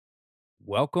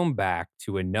Welcome back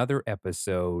to another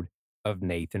episode of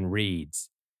Nathan Reads.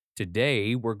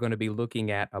 Today, we're going to be looking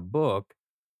at a book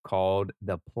called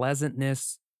The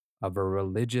Pleasantness of a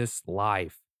Religious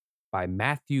Life by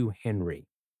Matthew Henry.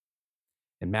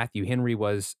 And Matthew Henry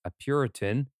was a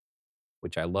Puritan,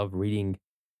 which I love reading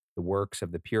the works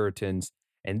of the Puritans.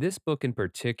 And this book in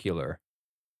particular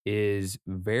is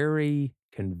very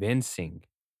convincing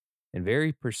and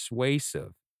very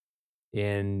persuasive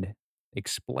in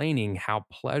explaining how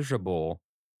pleasurable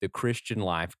the Christian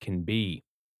life can be.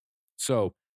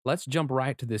 So let's jump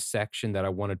right to this section that I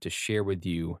wanted to share with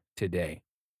you today.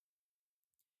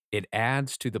 It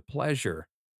adds to the pleasure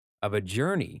of a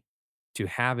journey to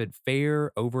have it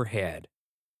fair overhead.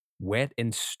 Wet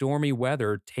and stormy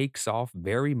weather takes off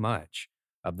very much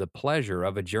of the pleasure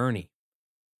of a journey.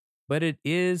 But it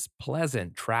is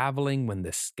pleasant traveling when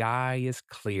the sky is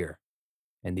clear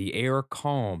and the air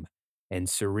calm and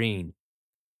serene.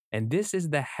 And this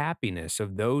is the happiness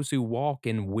of those who walk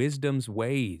in wisdom's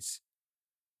ways,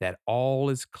 that all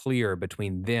is clear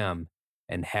between them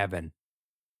and heaven.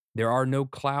 There are no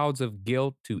clouds of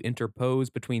guilt to interpose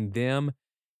between them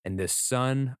and the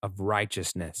sun of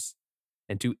righteousness,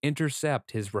 and to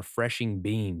intercept his refreshing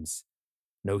beams.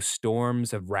 No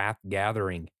storms of wrath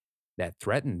gathering that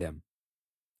threaten them.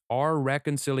 Our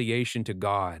reconciliation to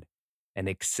God and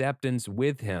acceptance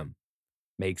with him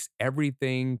makes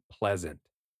everything pleasant.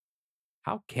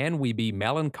 How can we be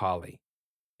melancholy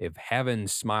if heaven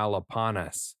smile upon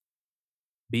us?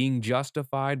 Being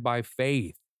justified by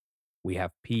faith, we have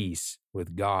peace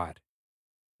with God.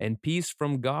 And peace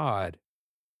from God,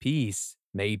 peace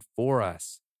made for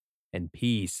us, and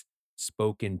peace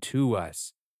spoken to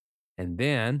us. And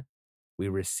then we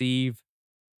receive,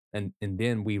 and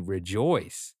then we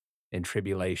rejoice in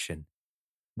tribulation.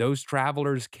 Those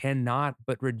travelers cannot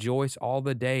but rejoice all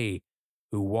the day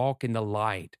who walk in the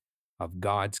light of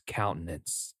God's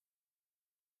countenance.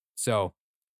 So,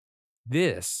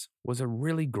 this was a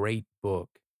really great book.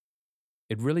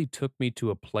 It really took me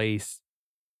to a place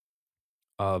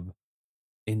of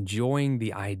enjoying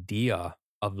the idea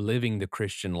of living the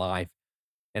Christian life.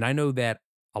 And I know that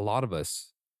a lot of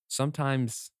us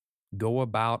sometimes go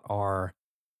about our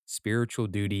spiritual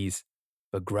duties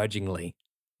begrudgingly,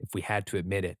 if we had to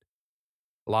admit it.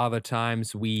 A lot of the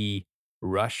times we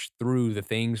rush through the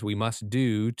things we must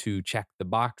do to check the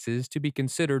boxes to be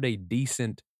considered a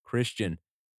decent Christian.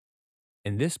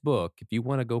 In this book, if you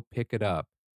want to go pick it up,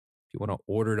 if you want to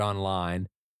order it online,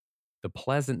 The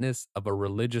Pleasantness of a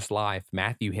Religious Life,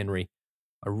 Matthew Henry,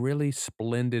 a really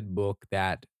splendid book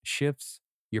that shifts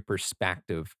your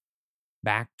perspective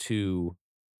back to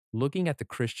looking at the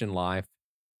Christian life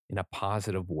in a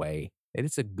positive way. That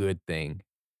it's a good thing.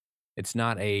 It's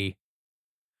not a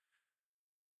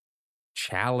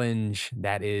challenge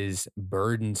that is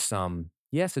burdensome.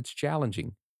 Yes, it's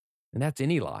challenging, and that's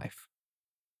any life.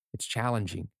 It's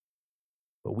challenging,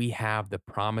 but we have the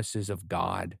promises of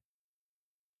God.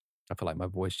 I feel like my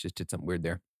voice just did something weird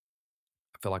there.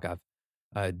 I feel like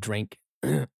I've drank,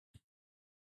 but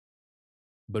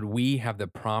we have the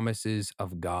promises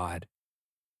of God.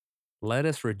 Let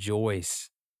us rejoice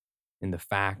in the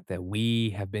fact that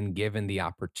we have been given the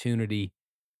opportunity,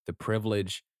 the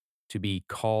privilege to be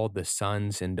called the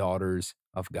sons and daughters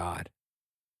of God.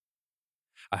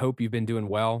 I hope you've been doing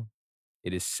well.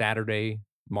 It is Saturday,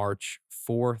 March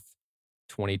 4th,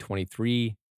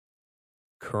 2023,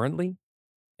 currently,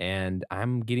 and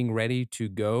I'm getting ready to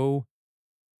go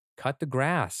cut the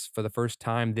grass for the first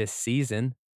time this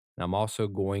season. I'm also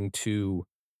going to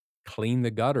clean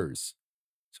the gutters.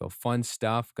 So, fun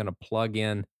stuff. Going to plug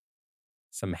in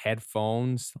some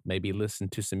headphones, maybe listen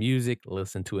to some music,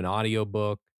 listen to an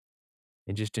audiobook,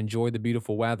 and just enjoy the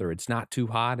beautiful weather. It's not too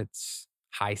hot, it's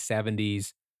high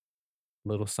 70s, a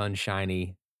little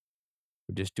sunshiny.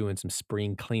 We're just doing some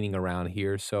spring cleaning around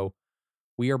here. So,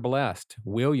 we are blessed.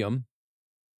 William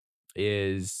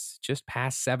is just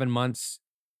past 7 months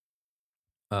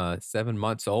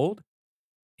old.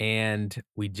 And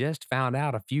we just found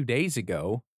out a few days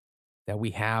ago that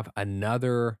we have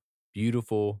another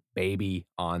beautiful baby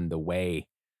on the way.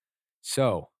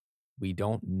 So we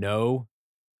don't know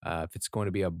if it's going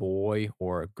to be a boy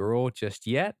or a girl just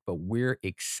yet, but we're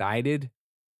excited.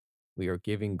 We are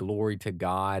giving glory to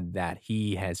God that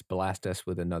He has blessed us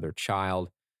with another child.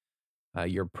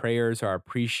 Your prayers are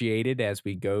appreciated as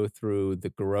we go through the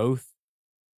growth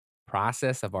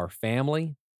process of our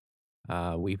family.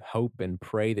 We hope and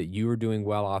pray that you are doing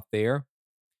well out there.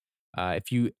 If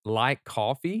you like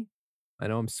coffee, I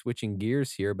know I'm switching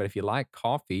gears here, but if you like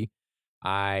coffee,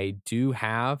 I do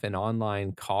have an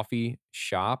online coffee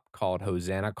shop called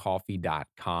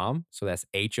hosannacoffee.com. So that's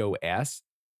HOS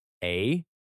A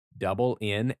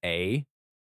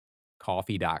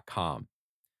coffee.com.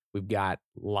 We've got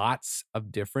lots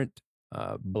of different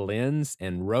blends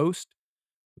and roast.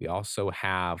 We also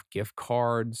have gift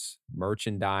cards,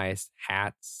 merchandise,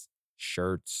 hats,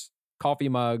 shirts, coffee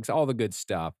mugs, all the good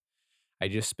stuff. I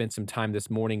just spent some time this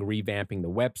morning revamping the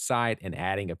website and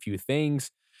adding a few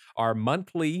things. Our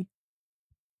monthly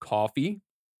coffee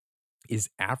is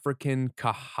African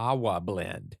Kahawa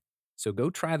blend. So go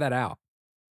try that out.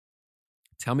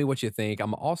 Tell me what you think.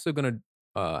 I'm also going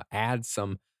to add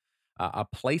some a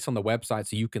place on the website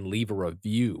so you can leave a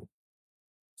review.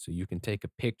 So you can take a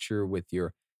picture with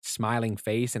your smiling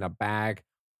face and a bag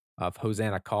of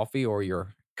Hosanna coffee or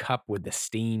your cup with the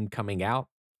steam coming out.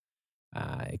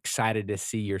 Excited to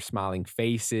see your smiling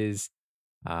faces.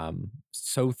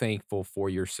 So thankful for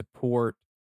your support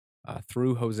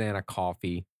through Hosanna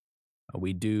Coffee.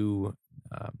 We do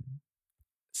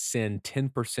send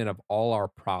 10% of all our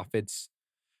profits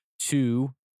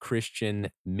to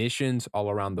Christian missions all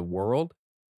around the world.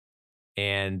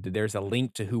 And there's a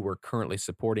link to who we're currently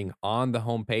supporting on the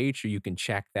homepage, so you can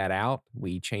check that out.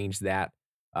 We change that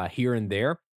here and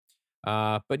there.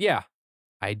 But yeah,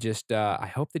 I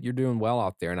hope that you're doing well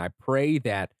out there, and I pray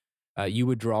that you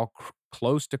would draw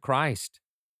close to Christ,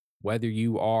 whether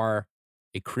you are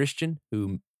a Christian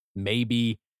who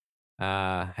maybe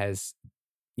has,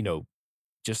 you know,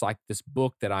 just like this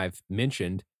book that I've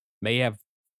mentioned, may have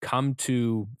come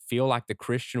to feel like the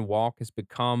Christian walk has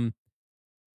become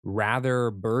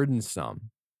rather burdensome,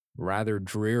 rather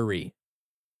dreary.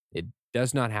 It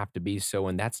does not have to be so,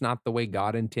 and that's not the way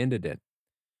God intended it.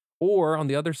 Or on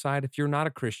the other side, if you're not a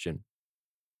Christian,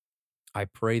 I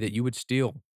pray that you would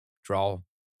still draw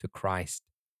to Christ,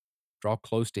 draw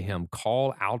close to Him,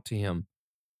 call out to Him,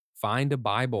 find a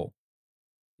Bible.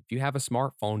 If you have a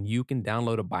smartphone, you can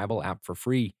download a Bible app for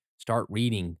free. Start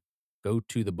reading. Go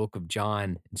to the book of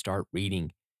John and start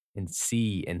reading and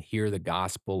see and hear the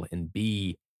gospel and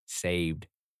be saved.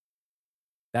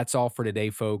 That's all for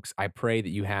today, folks. I pray that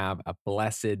you have a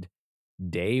blessed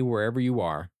day wherever you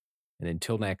are. And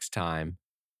until next time,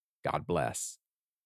 God bless.